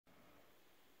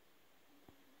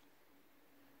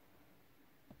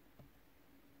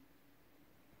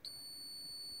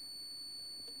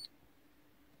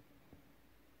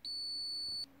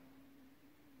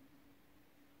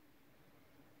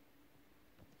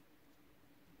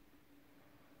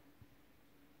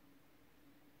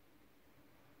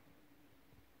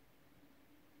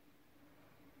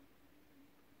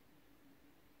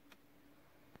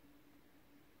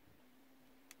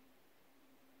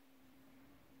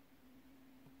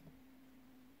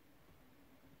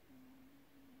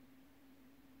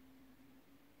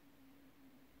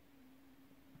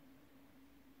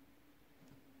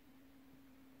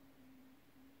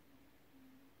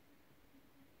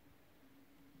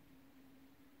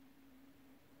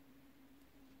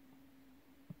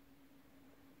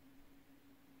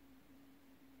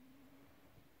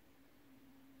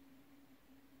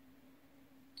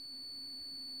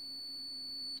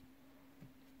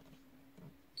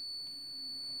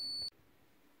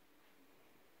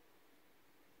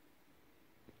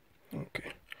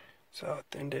So I'll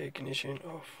turn the ignition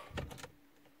off.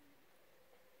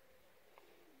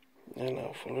 Then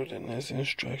I'll follow the next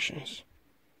instructions.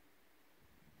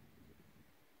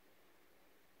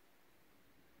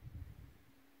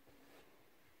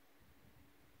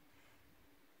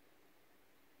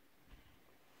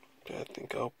 So I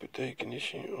think I'll put the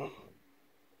ignition on.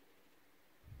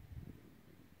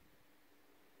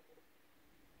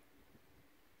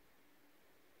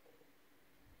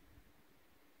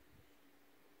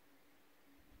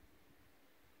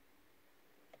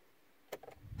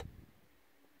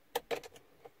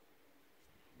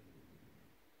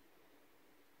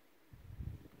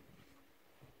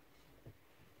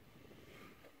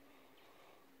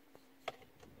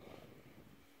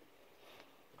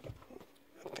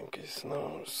 I think it's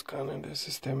now scanning the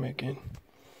system again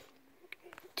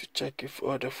to check if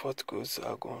all the fault codes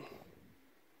are gone.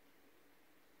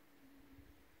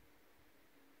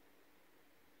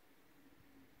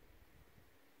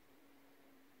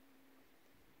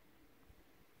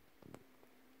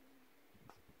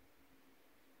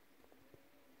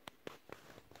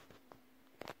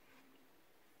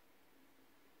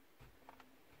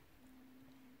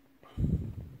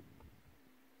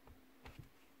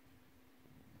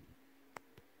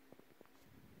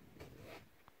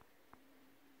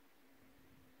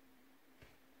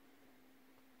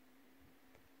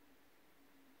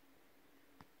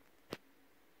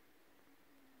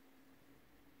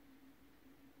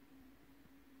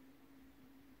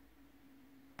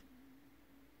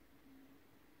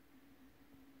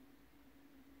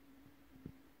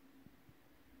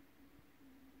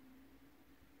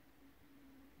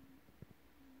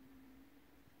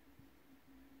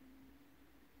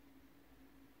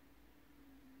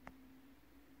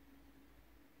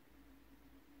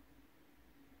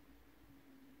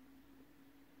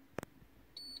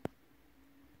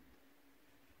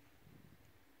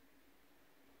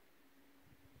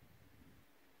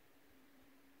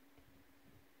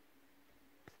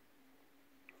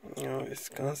 Now it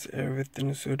scans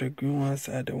everything, so the green ones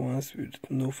are the ones with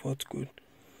no fault code.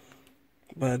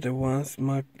 But the ones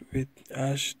marked with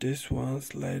ash, these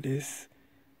ones like this,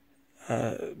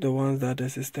 are the ones that the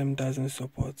system doesn't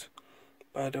support.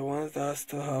 But the ones that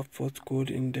still have fault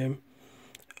code in them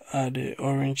are the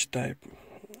orange type,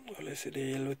 or let's say the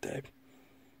yellow type.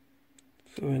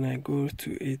 So when I go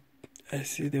to it, I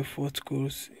see the fault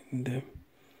codes in them.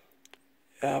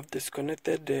 I have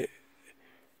disconnected the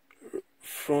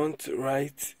front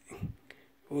right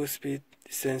wheel speed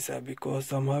sensor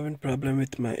because I'm having problem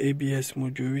with my ABS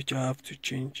module, which I have to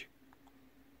change.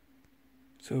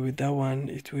 So with that one,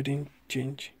 it wouldn't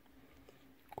change.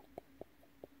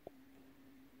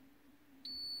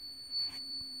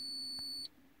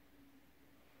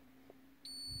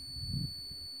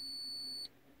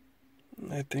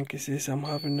 I think it says I'm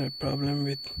having a problem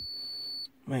with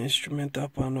my instrumental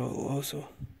panel also.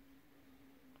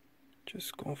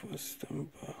 Just comfort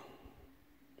system bar.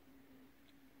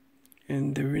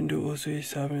 And the window also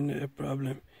is having a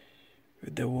problem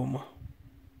with the warmer.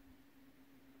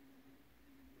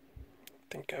 I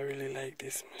think I really like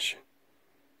this machine.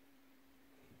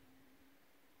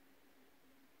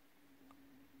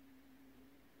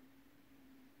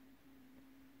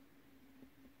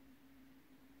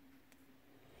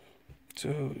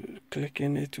 So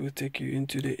clicking it will take you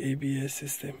into the ABS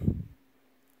system.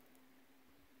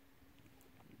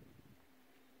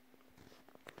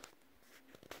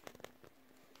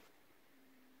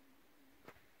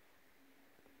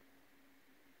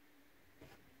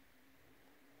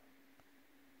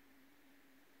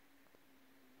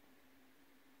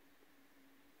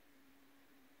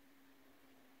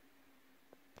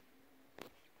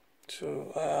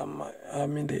 So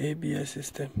I'm in the ABS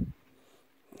system,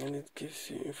 and it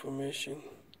gives you information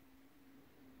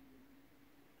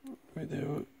with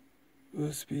the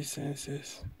wheel speed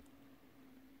sensors.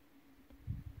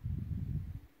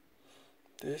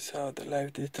 This is how the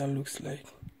live data looks like,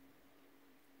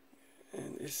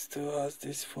 and it still has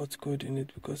this fault code in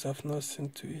it because I've not seen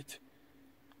to it.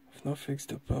 I've not fixed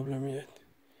the problem yet,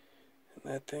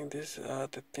 and I think these are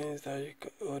the things that you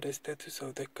can, or the status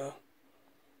of the car.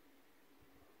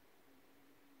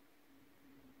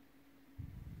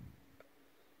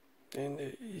 Then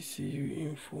the ECU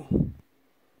info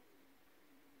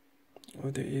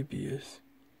of the ABS.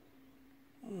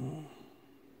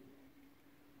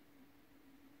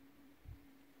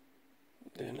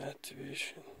 Then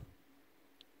activation.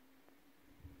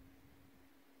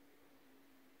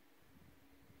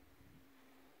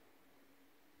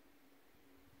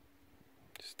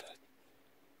 Start.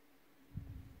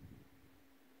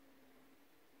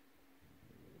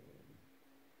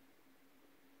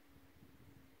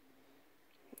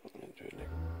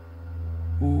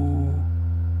 Ooh,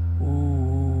 ooh,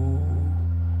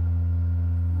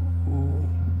 ooh.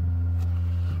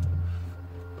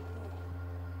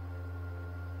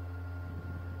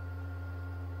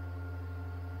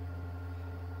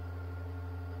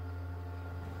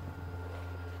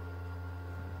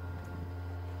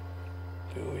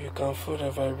 You can feel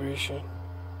the vibration.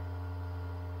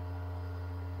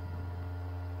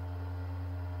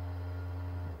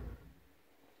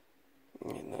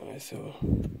 You know, so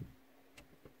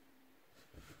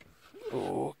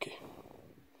okay.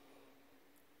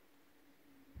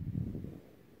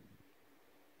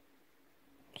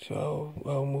 So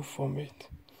I'll move from it,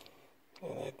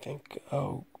 and I think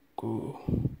I'll go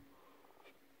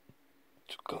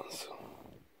to cancel.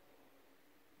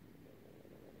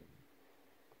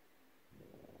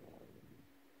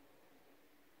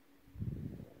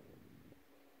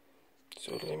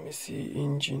 So let me see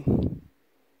engine.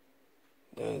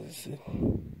 That's it.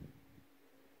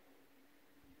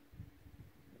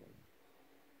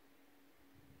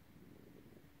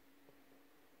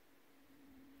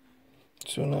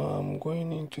 So now I'm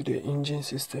going into the engine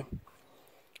system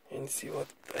and see what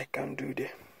I can do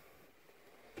there.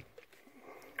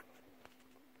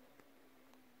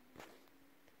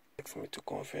 Ask me to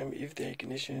confirm if the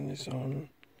ignition is on.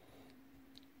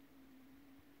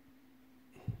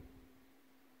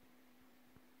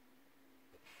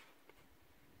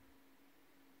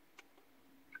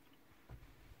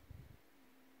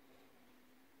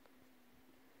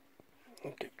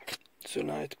 Okay, so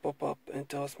now it pop up and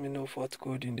tells me no fault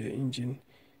code in the engine.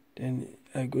 Then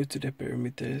I go to the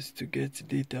parameters to get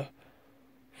data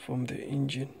from the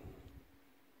engine,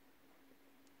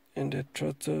 and the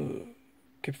throttle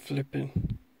keep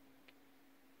flipping.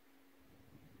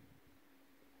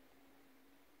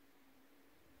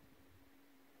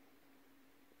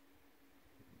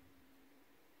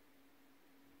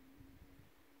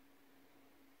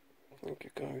 I think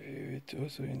you can view it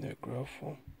also in the graph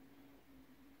form,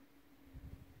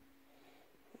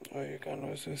 or you can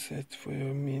also set for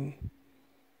your mean.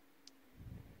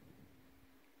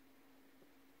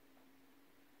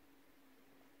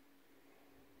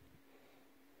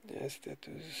 The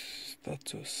status.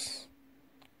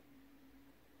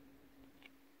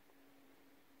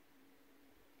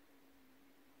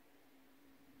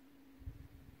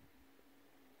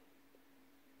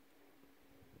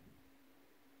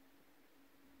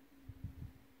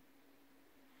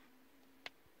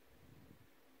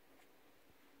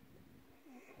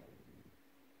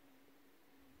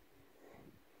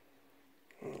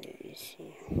 Let me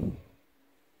see.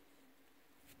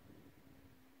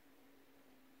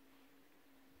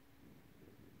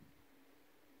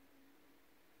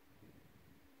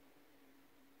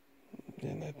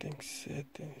 Then I think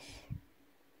settings.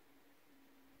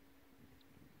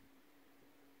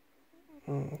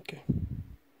 Okay.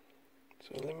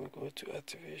 So let me go to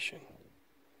activation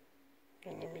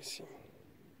and let me see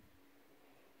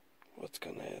what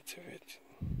can I activate.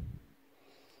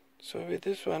 So with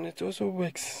this one, it also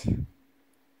works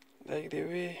like the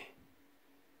way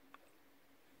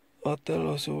Hotel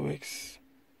also works.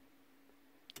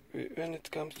 When it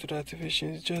comes to the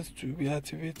activation, it's just to be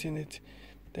activating it.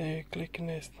 Then you click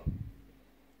next.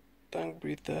 Tank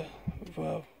breather,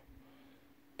 valve,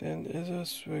 then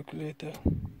exhaust regulator.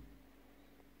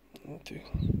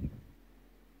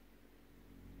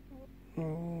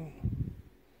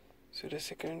 So the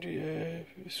secondary air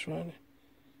is running.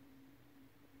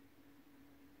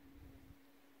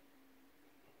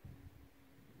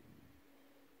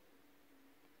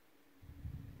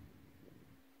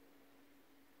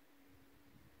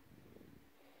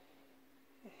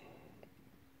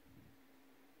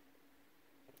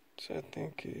 So I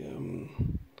think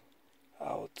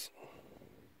out.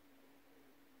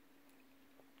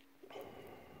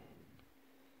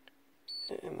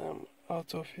 And I'm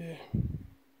out of here.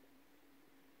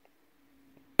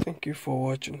 Thank you for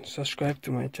watching. Subscribe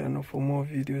to my channel for more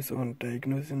videos on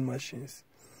diagnosing machines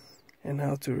and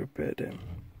how to repair them.